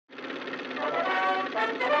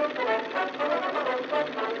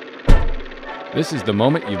This is the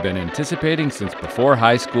moment you've been anticipating since before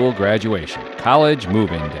high school graduation, college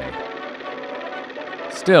move-in day.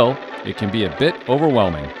 Still, it can be a bit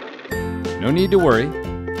overwhelming. No need to worry.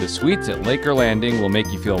 The suites at Laker Landing will make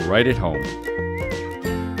you feel right at home.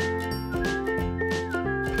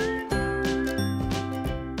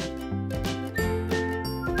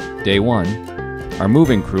 Day 1, our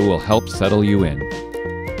moving crew will help settle you in.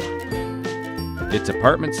 It's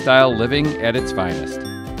apartment-style living at its finest.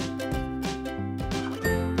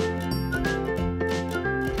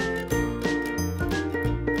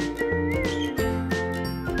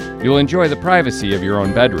 You'll enjoy the privacy of your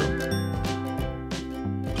own bedroom.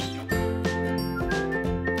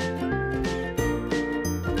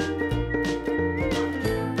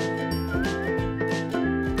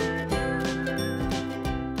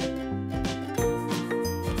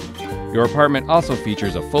 Your apartment also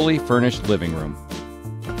features a fully furnished living room,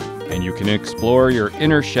 and you can explore your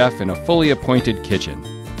inner chef in a fully appointed kitchen.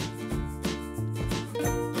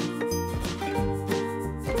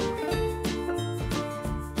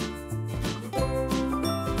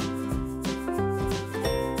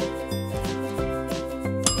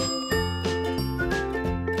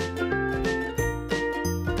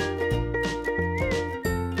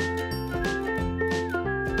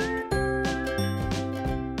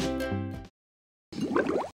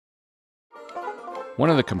 One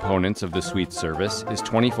of the components of the suite service is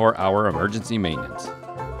 24-hour emergency maintenance.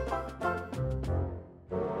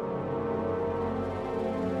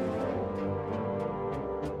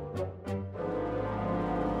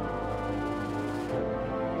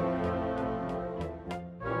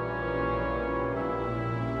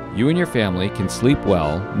 You and your family can sleep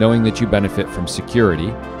well knowing that you benefit from security,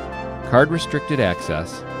 card-restricted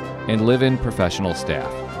access, and live-in professional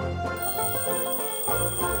staff.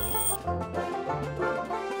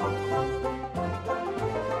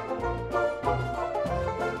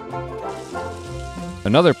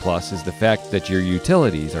 Another plus is the fact that your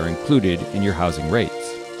utilities are included in your housing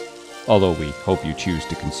rates, although we hope you choose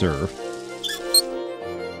to conserve.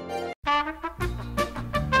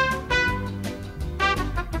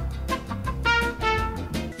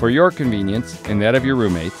 For your convenience and that of your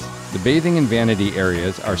roommates, the bathing and vanity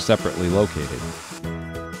areas are separately located.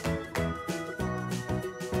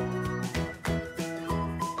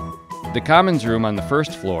 The commons room on the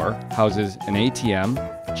first floor houses an ATM,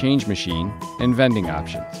 change machine, and vending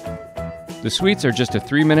options. The suites are just a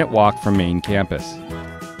 3-minute walk from main campus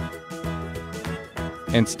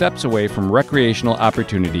and steps away from recreational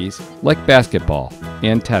opportunities like basketball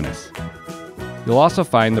and tennis. You'll also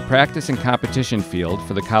find the practice and competition field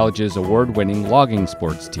for the college's award-winning logging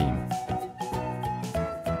sports team.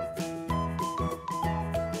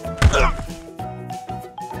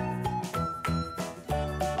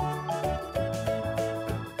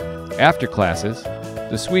 After classes,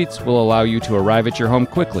 the suites will allow you to arrive at your home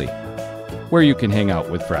quickly, where you can hang out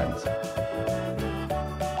with friends.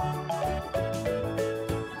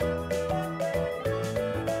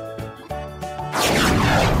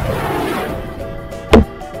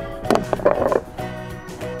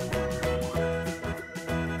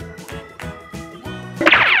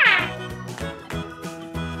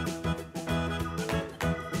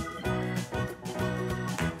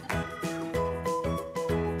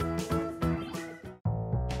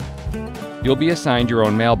 You'll be assigned your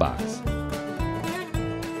own mailbox.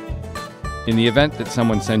 In the event that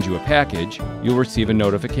someone sends you a package, you'll receive a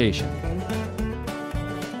notification.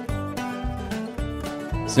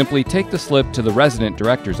 Simply take the slip to the resident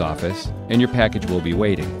director's office and your package will be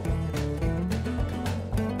waiting.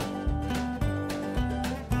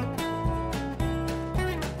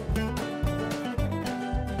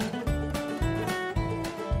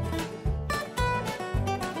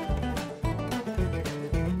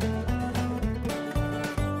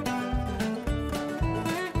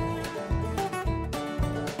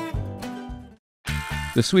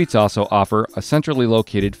 The suites also offer a centrally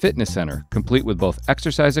located fitness center, complete with both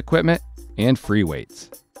exercise equipment and free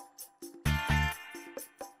weights.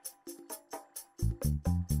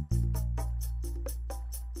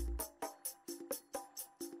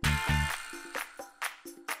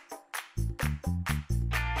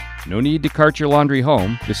 No need to cart your laundry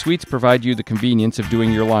home. The suites provide you the convenience of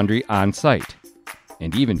doing your laundry on site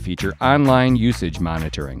and even feature online usage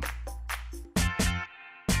monitoring.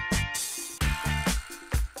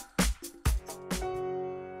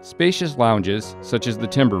 Spacious lounges, such as the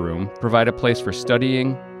Timber Room, provide a place for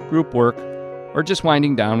studying, group work, or just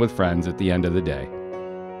winding down with friends at the end of the day.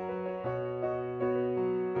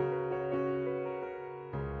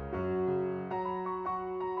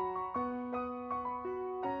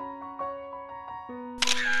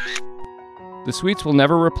 The sweets will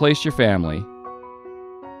never replace your family,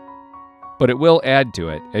 but it will add to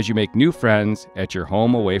it as you make new friends at your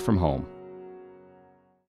home away from home.